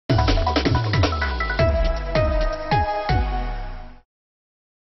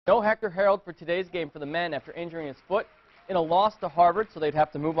No Hector Harold for today's game for the men after injuring his foot in a loss to Harvard, so they'd have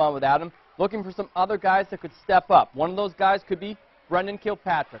to move on without him. Looking for some other guys that could step up. One of those guys could be Brendan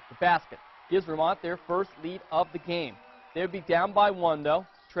Kilpatrick. The basket gives Vermont their first lead of the game. They would be down by 1, though.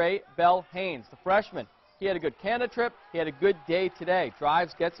 Trey Bell Haynes, the freshman. He had a good Canada trip. He had a good day today.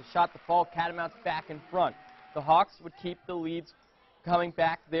 Drives, gets a shot to fall. Catamount's back in front. The Hawks would keep the leads coming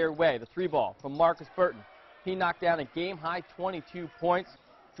back their way. The 3-ball from Marcus Burton. He knocked down a game-high 22 points.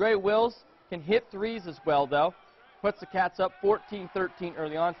 Dre Wills can hit threes as well, though. Puts the Cats up 14-13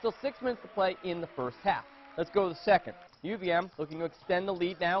 early on. Still 6 minutes to play in the first half. Let's go to the second. UVM looking to extend the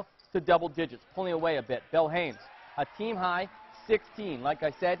lead now to double digits, pulling away a bit. Bell Haynes, a team-high 16. Like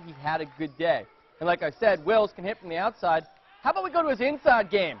I said, he had a good day. And like I said, Wills can hit from the outside. How about we go to his inside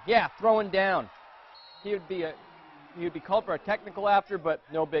game? Yeah, throwing down. He would be called for a technical after, but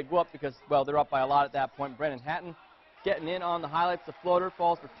no big whoop because, well, they're up by a lot at that point. Brennan Hatton getting in on the highlights. The floater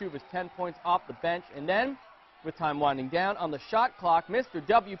falls for 2 of his 10 points off the bench. And then, with time winding down on the shot clock, Mr.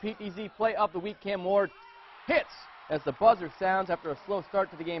 WPTZ Play of the Week, Cam Ward, hits as the buzzer sounds after a slow start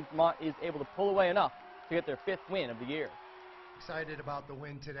to the game. Vermont is able to pull away enough to get their 5th win of the year. Excited about the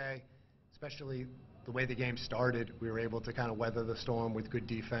win today, especially the way the game started. We were able to kind of weather the storm with good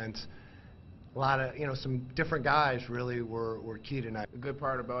defense. A lot of, some different guys really were key tonight. The good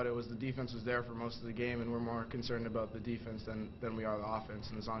part about it was the defense was there for most of the game, and we're more concerned about the defense than we are the offense.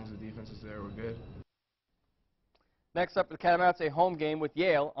 And as long as the defense is there, we're good. Next up for the Catamounts, a home game with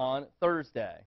Yale on Thursday.